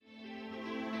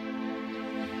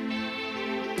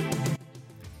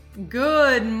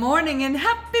Good morning and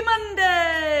happy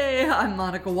Monday! I'm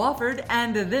Monica Wofford,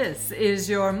 and this is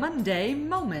your Monday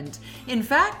Moment. In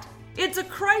fact, it's a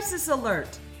crisis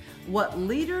alert. What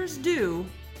leaders do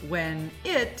when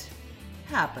it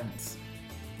happens.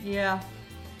 Yeah,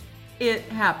 it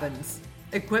happens.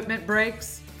 Equipment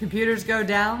breaks, computers go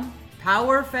down,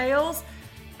 power fails,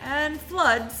 and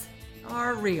floods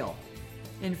are real.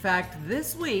 In fact,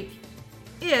 this week,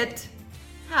 it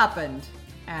happened,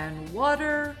 and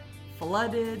water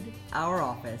flooded our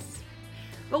office.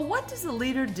 But what does a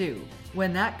leader do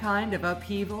when that kind of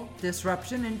upheaval,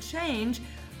 disruption, and change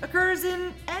occurs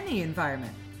in any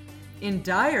environment? In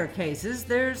dire cases,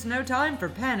 there's no time for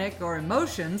panic or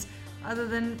emotions other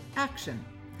than action.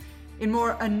 In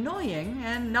more annoying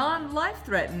and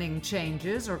non-life-threatening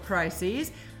changes or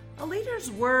crises, a leader's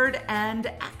word and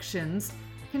actions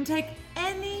can take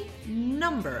any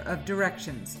number of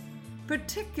directions,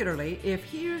 particularly if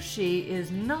he or she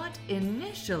is not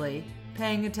initially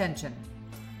paying attention.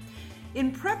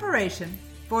 In preparation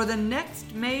for the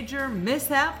next major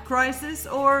mishap, crisis,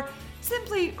 or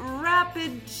simply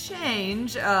rapid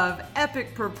change of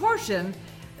epic proportion,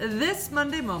 this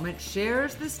Monday Moment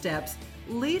shares the steps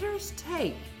leaders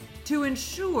take to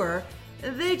ensure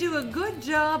they do a good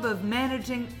job of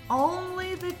managing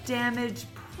only the damage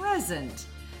present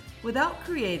without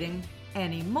creating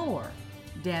any more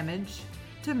damage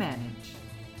to manage.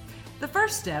 The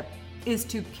first step is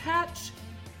to catch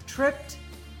tripped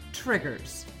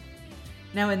triggers.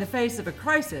 Now, in the face of a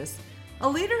crisis, a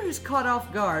leader who's caught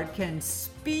off guard can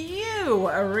spew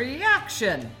a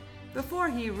reaction before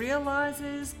he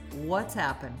realizes what's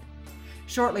happened.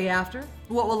 Shortly after,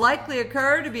 what will likely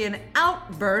occur to be an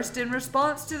outburst in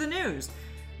response to the news,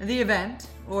 the event,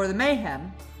 or the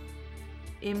mayhem.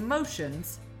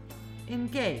 Emotions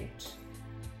engage,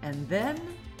 and then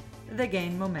they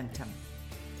gain momentum.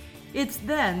 It's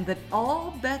then that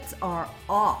all bets are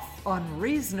off on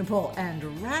reasonable and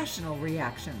rational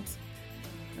reactions.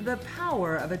 The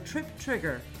power of a tripped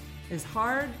trigger is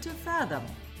hard to fathom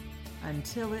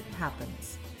until it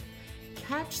happens.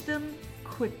 Catch them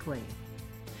quickly.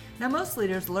 Now, most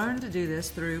leaders learn to do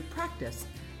this through practice,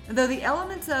 though the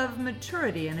elements of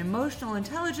maturity and emotional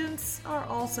intelligence are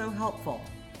also helpful.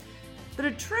 But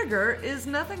a trigger is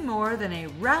nothing more than a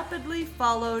rapidly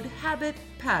followed habit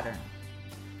pattern.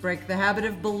 Break the habit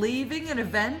of believing an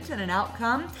event and an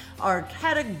outcome are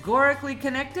categorically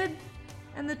connected,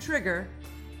 and the trigger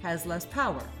has less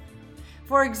power.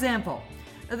 For example,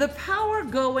 the power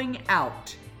going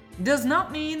out does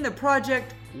not mean the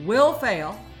project will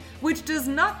fail, which does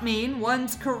not mean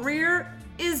one's career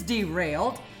is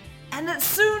derailed, and that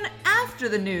soon after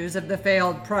the news of the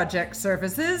failed project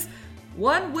surfaces,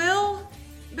 one will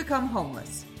become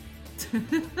homeless.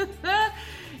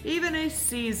 Even a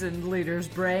seasoned leader's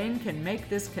brain can make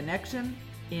this connection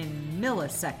in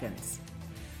milliseconds.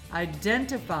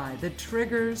 Identify the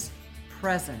triggers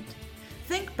present.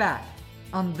 Think back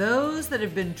on those that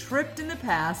have been tripped in the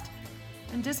past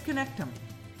and disconnect them.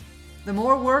 The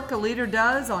more work a leader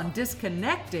does on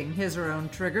disconnecting his or her own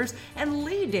triggers and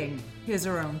leading his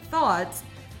or her own thoughts,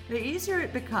 the easier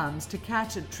it becomes to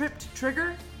catch a tripped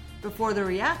trigger before the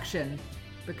reaction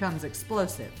becomes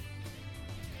explosive.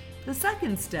 The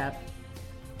second step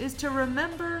is to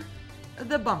remember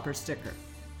the bumper sticker.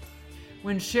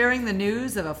 When sharing the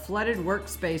news of a flooded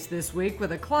workspace this week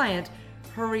with a client,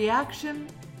 her reaction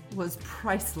was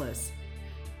priceless.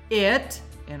 It,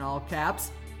 in all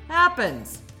caps,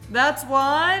 happens. That's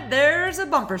why there's a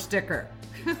bumper sticker.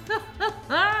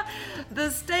 The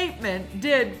statement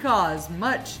did cause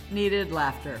much needed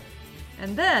laughter.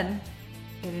 And then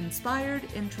it inspired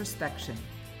introspection.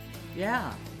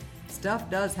 Yeah, stuff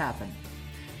does happen.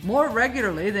 More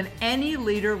regularly than any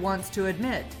leader wants to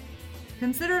admit.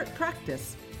 Consider it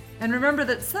practice. And remember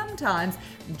that sometimes,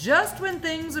 just when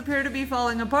things appear to be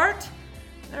falling apart,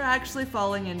 they're actually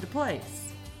falling into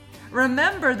place.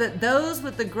 Remember that those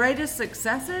with the greatest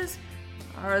successes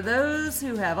are those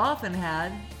who have often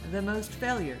had the most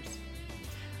failures.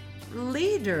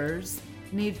 Leaders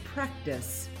need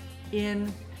practice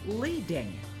in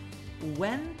leading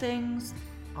when things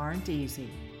aren't easy,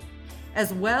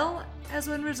 as well as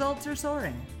when results are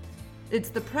soaring. It's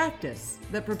the practice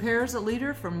that prepares a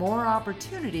leader for more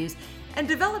opportunities and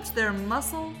develops their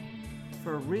muscle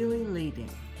for really leading.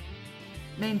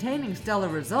 Maintaining stellar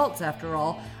results, after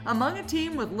all, among a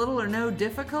team with little or no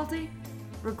difficulty,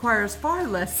 requires far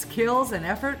less skills and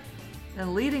effort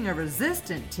than leading a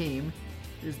resistant team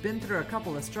who's been through a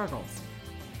couple of struggles.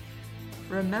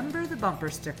 Remember the bumper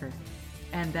sticker,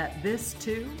 and that this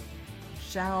too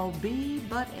shall be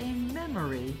but a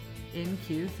memory in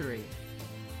Q3.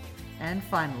 And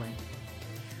finally,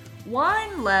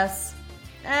 whine less,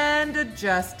 and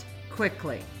adjust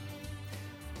quickly.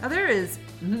 Now, there is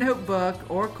no book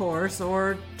or course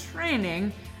or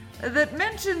training that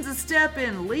mentions a step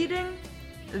in leading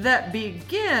that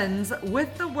begins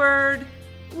with the word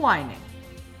whining.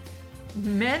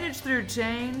 Manage through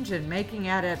change and making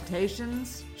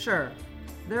adaptations, sure,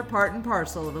 they're part and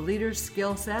parcel of a leader's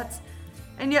skill sets,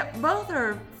 and yet both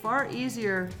are far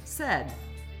easier said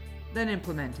than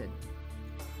implemented.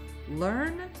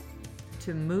 Learn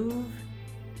to move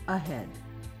ahead.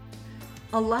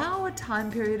 Allow a time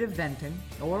period of venting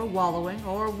or wallowing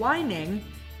or whining,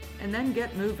 and then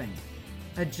get moving.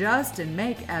 Adjust and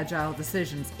make agile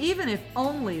decisions, even if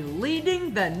only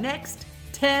leading the next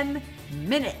 10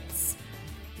 minutes.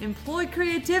 Employ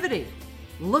creativity.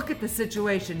 Look at the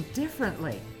situation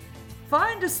differently.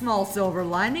 Find a small silver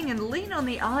lining and lean on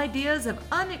the ideas of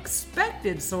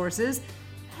unexpected sources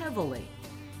heavily.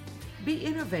 Be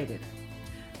innovative.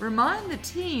 Remind the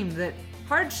team that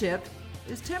hardship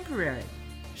is temporary.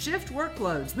 Shift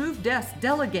workloads, move desks,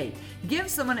 delegate. Give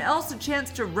someone else a chance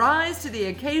to rise to the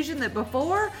occasion that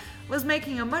before was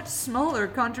making a much smaller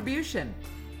contribution.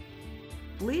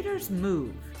 Leaders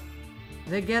move.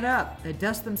 They get up, they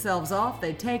dust themselves off,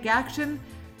 they take action,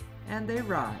 and they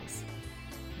rise.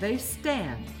 They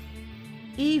stand,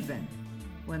 even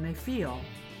when they feel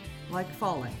like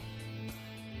falling.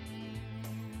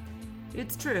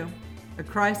 It's true, a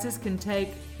crisis can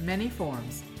take many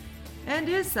forms and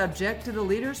is subject to the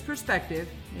leader's perspective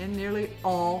in nearly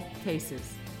all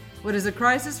cases. What is a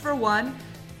crisis for one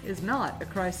is not a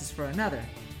crisis for another.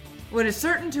 What is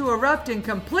certain to erupt in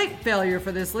complete failure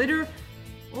for this leader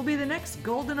will be the next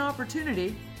golden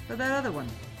opportunity for that other one.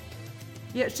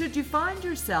 Yet should you find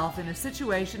yourself in a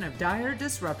situation of dire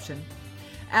disruption,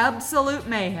 absolute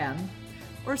mayhem,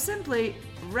 or simply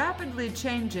rapidly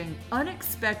changing,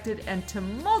 unexpected, and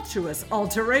tumultuous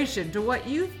alteration to what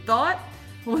you thought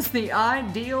was the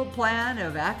ideal plan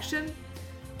of action,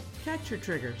 catch your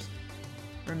triggers.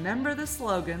 Remember the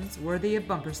slogans worthy of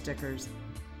bumper stickers,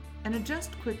 and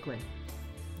adjust quickly.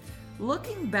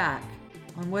 Looking back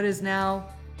on what is now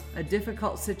a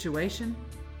difficult situation,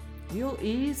 you'll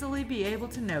easily be able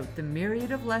to note the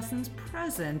myriad of lessons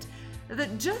present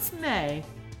that just may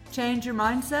change your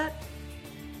mindset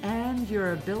and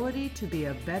your ability to be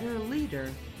a better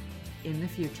leader in the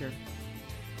future.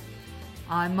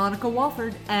 I'm Monica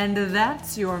Wofford, and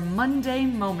that's your Monday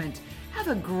Moment. Have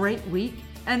a great week,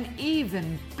 an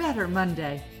even better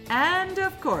Monday, and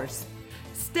of course,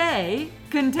 stay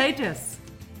contagious.